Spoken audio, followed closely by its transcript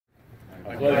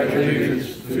I pledge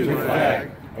allegiance to the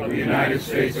flag of the United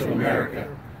States of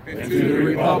America and to the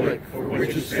republic for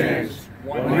which it stands,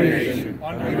 one nation,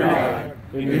 under God,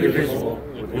 indivisible,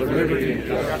 with liberty and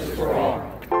justice for all.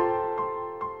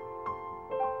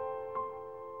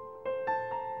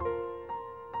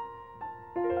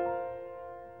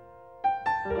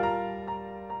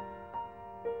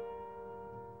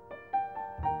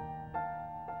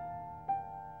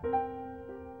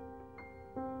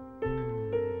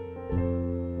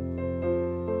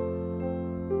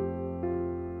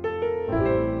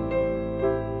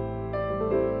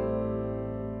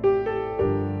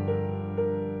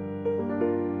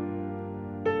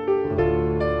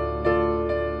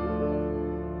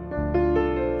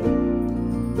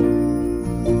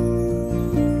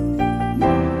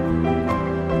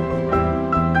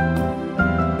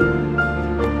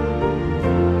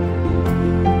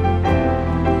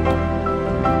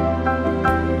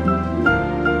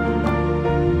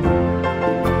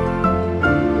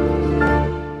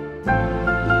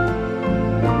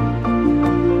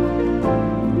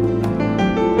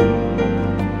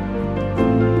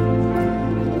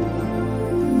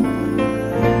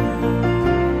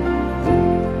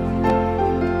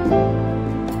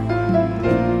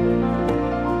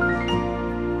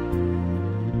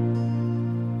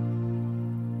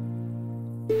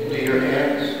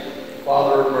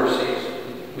 Father of mercies,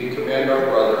 we commend our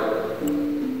brother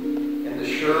in the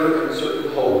sure and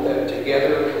certain hope that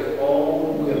together with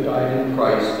all who have died in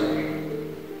Christ,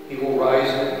 he will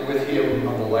rise with him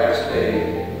on the last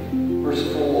day.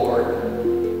 Merciful Lord,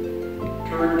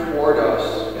 turn toward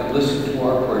us and listen to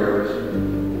our prayers.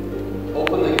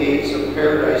 Open the gates of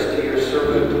paradise to your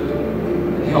servant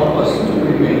and help us to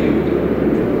remain,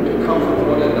 to comfort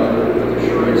one another with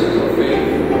assurances of faith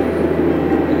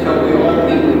until we all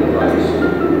meet with Christ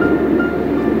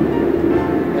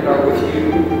and are with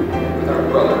you and with our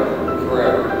brother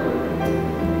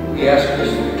forever. We ask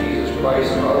this through Jesus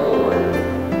Christ our Lord.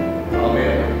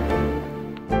 Amen.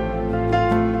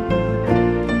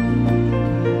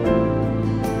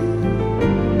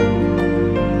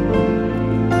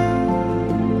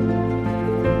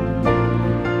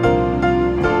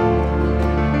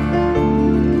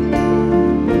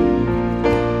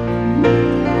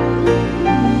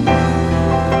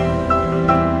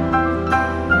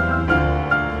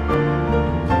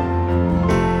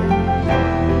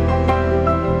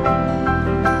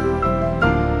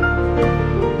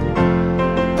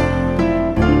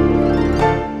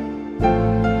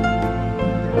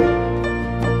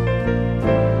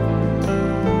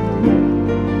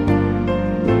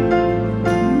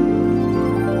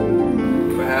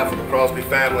 Crosby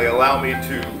family, allow me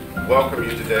to welcome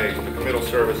you today to the committal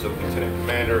service of Lieutenant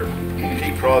Commander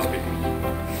T. Crosby.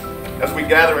 As we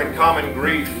gather in common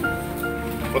grief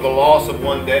for the loss of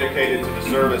one dedicated to the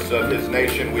service of his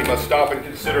nation, we must stop and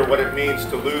consider what it means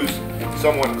to lose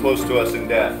someone close to us in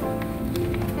death,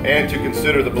 and to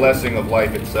consider the blessing of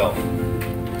life itself.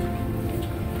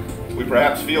 We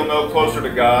perhaps feel no closer to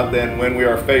God than when we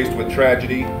are faced with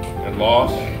tragedy and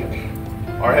loss.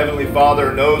 Our Heavenly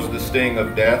Father knows the sting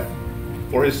of death,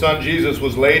 for his Son Jesus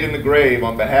was laid in the grave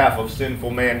on behalf of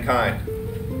sinful mankind.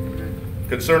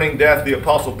 Concerning death, the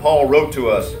Apostle Paul wrote to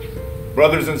us,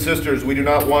 "Brothers and sisters, we do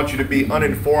not want you to be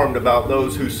uninformed about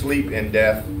those who sleep in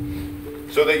death,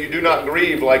 so that you do not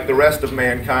grieve like the rest of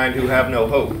mankind who have no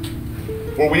hope.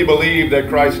 For we believe that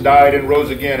Christ died and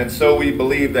rose again, and so we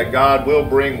believe that God will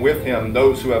bring with him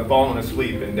those who have fallen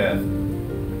asleep in death.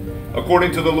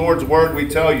 According to the Lord's word, we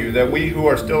tell you that we who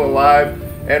are still alive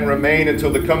and remain until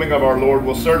the coming of our Lord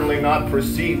will certainly not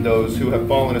precede those who have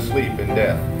fallen asleep in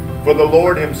death. For the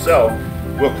Lord himself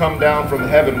will come down from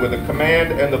heaven with a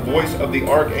command and the voice of the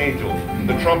archangel,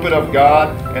 the trumpet of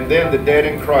God, and then the dead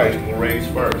in Christ will raise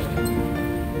first.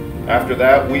 After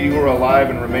that, we who are alive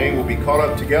and remain will be caught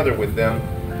up together with them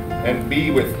and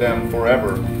be with them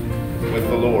forever with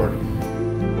the Lord.